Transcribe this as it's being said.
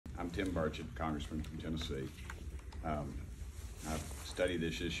Tim Burchett, Congressman from Tennessee. I've studied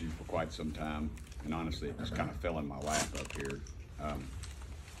this issue for quite some time, and honestly, it just kind of fell in my lap up here.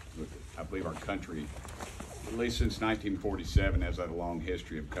 I believe our country, at least since 1947, has had a long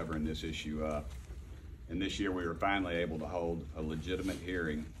history of covering this issue up. And this year we were finally able to hold a legitimate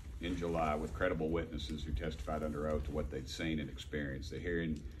hearing in July with credible witnesses who testified under oath to what they'd seen and experienced. The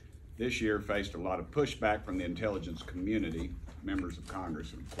hearing this year faced a lot of pushback from the intelligence community, members of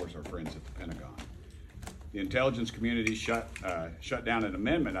Congress, and of course our friends at the Pentagon. The intelligence community shut down an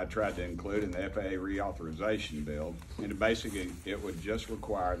amendment I tried to include in the FAA reauthorization bill, and basically it would just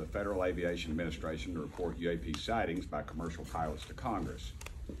require the Federal Aviation Administration to report UAP sightings by commercial pilots to Congress.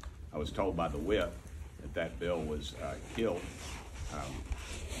 I was told by the whip that bill was killed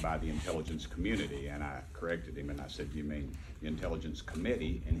by the intelligence community, and I corrected him and I said, "You mean the intelligence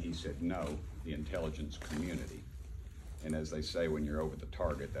committee?" And he said, "No, the intelligence community." And as they say, when you're over the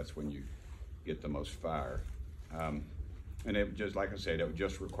target, that's when you get the most fire. And it just, like I said, it would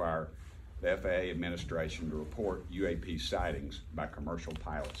just require the FAA administration to report UAP sightings by commercial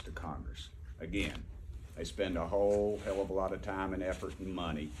pilots to Congress. Again, they spend a whole hell of a lot of time and effort and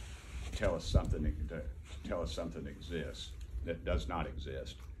money to tell us something exists that does not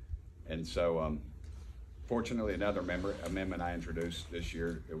exist. And so, fortunately, another amendment I introduced this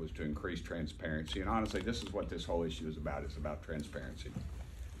year, it was to increase transparency. And honestly, this is what this whole issue is about. It's about transparency.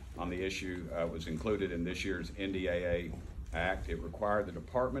 On the issue was included in this year's NDAA Act. It required the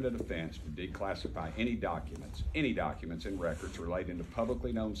Department of Defense to declassify any documents and records relating to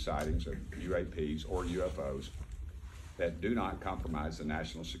publicly known sightings of UAPs or UFOs that do not compromise the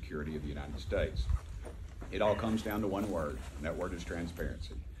national security of the United States. It all comes down to one word, and that word is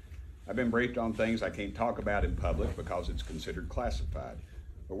transparency. I've been briefed on things I can't talk about in public because it's considered classified.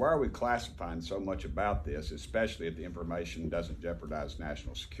 But why are we classifying so much about this, especially if the information doesn't jeopardize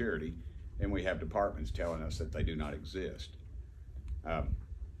national security and we have departments telling us that they do not exist?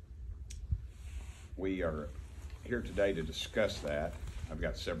 We are here today to discuss that. I've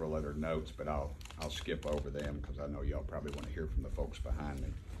got several other notes, but I'll skip over them because I know y'all probably want to hear from the folks behind me.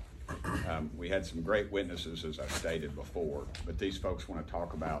 We had some great witnesses, as I stated before, but these folks want to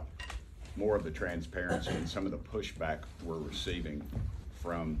talk about more of the transparency and some of the pushback we're receiving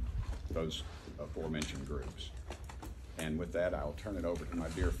from those aforementioned groups. And with that, I'll turn it over to my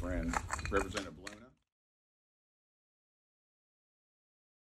dear friend, Representative